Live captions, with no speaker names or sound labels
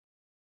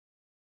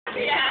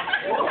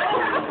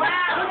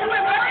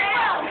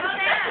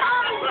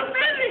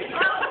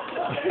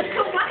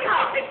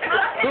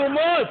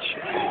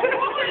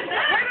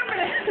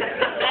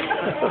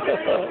You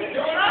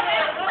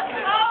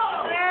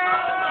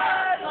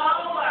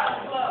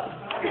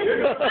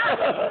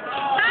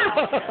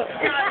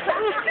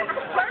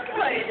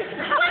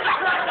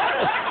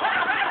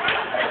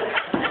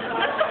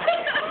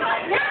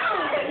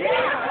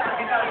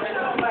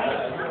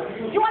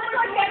want to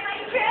look at my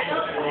trip?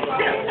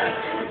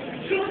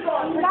 She was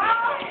going, no.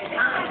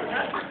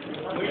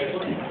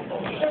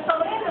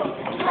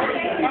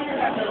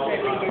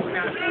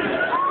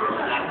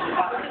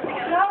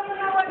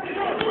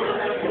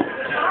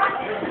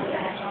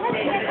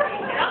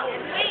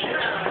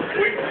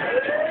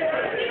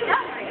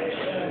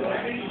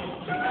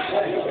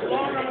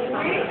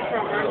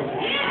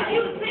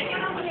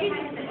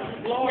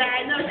 Yeah,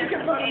 I know she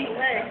can put it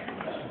away.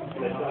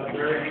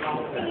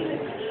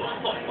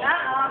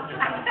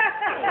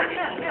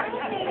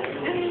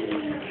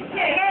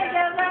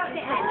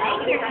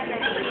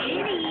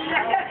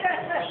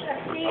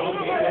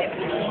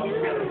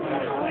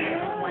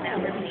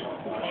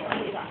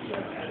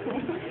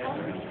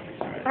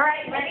 All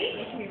right, ready?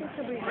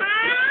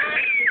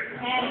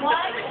 And 1,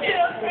 2,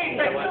 3,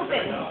 start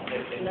scooping.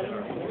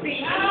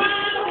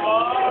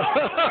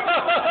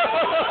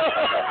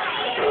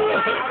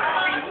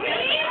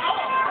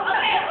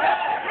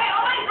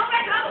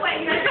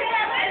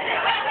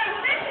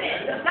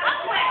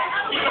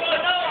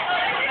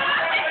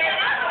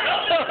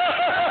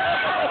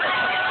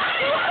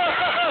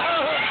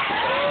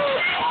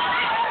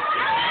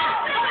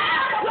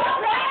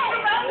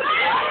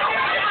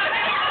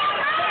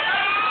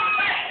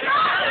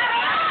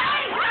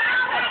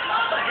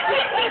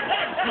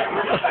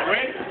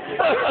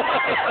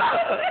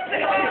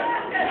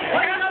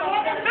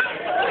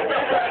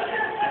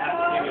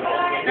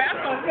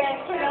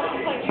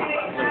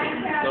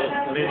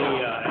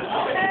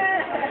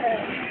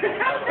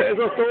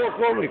 Eso estuvo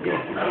cómico.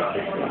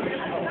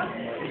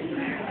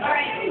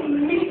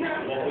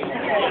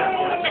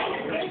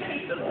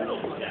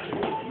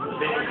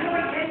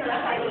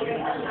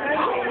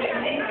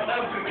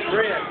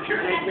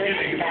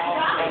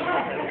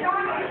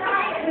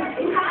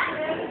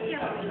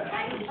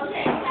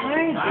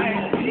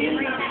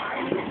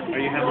 Are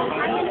you having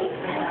fun?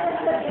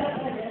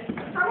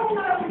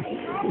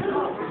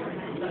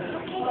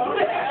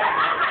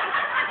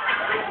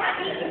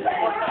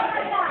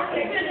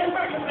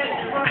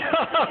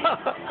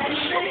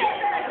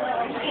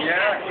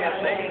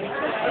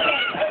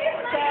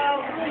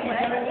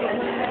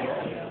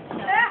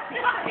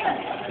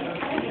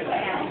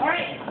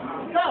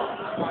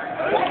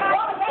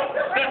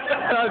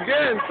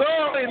 Again,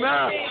 sorry,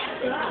 now. Yes.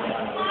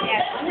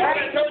 What I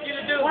told you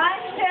to do. 1,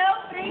 2,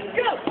 3,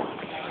 go.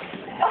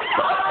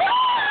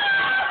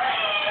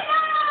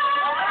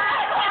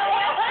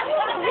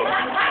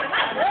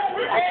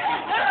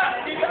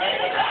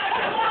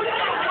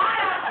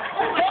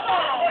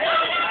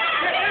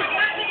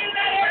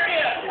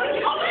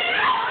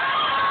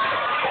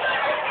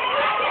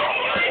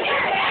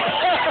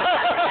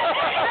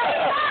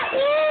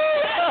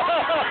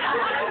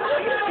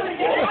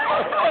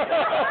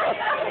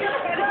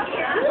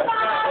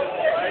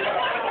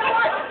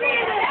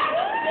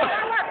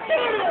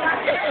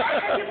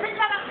 You pick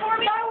that up for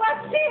me? I was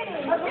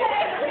cheating.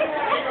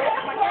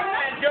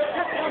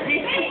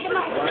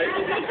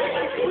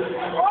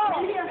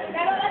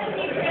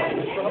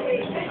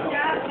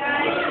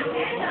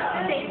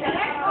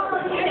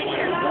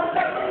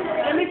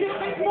 Let me do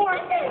this more.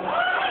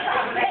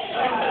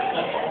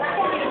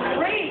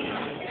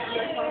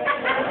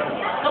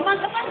 Come on,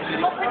 come on.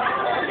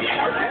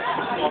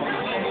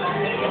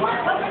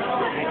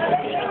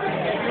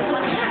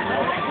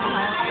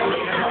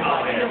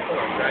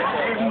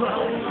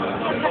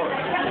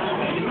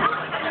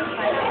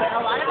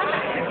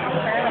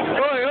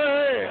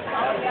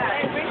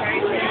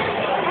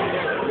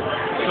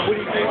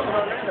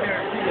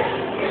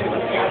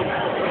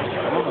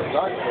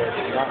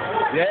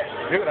 Yeah,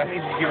 dude, I need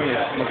you to give me a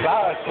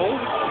massage, fool.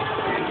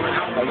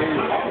 I'll give you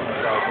a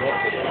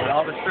massage.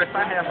 All the stress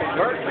I have at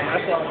work, man,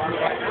 that's all I'm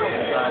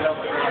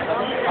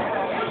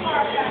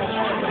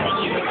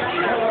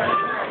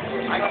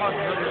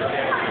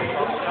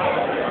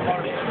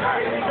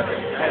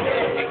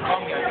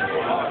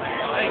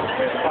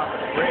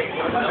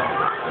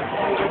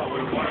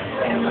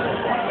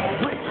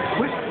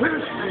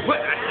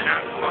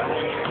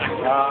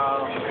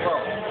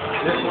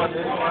This one,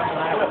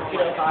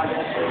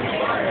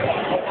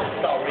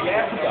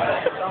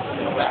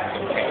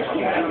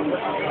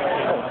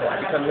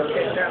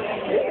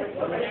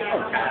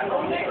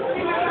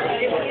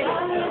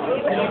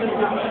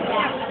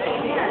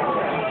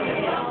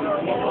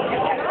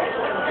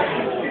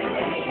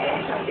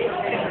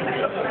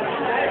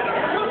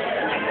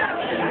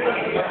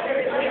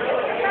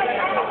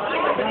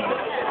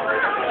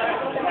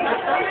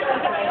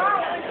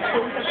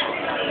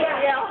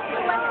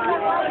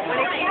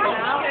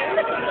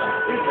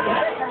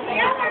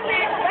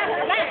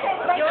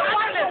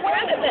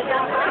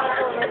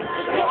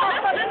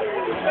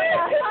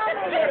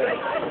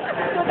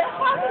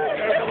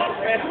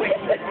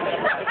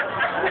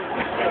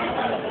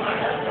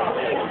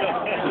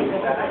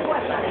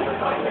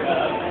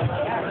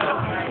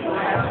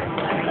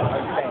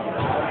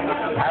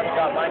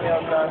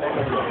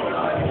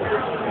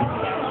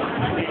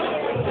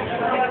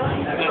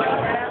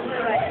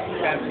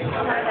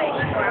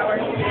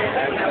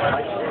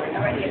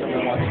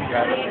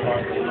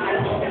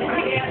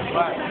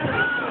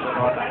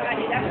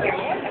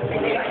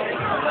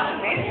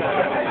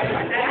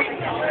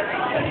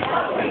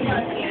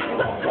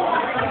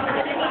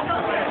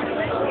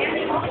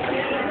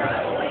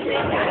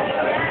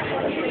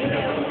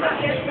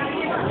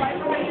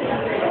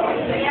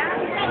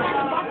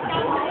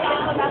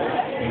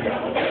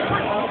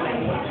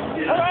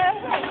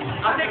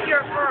 I'll take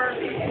your first.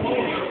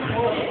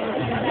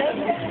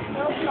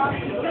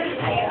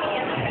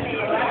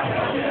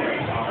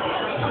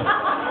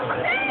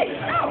 Hey,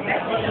 no.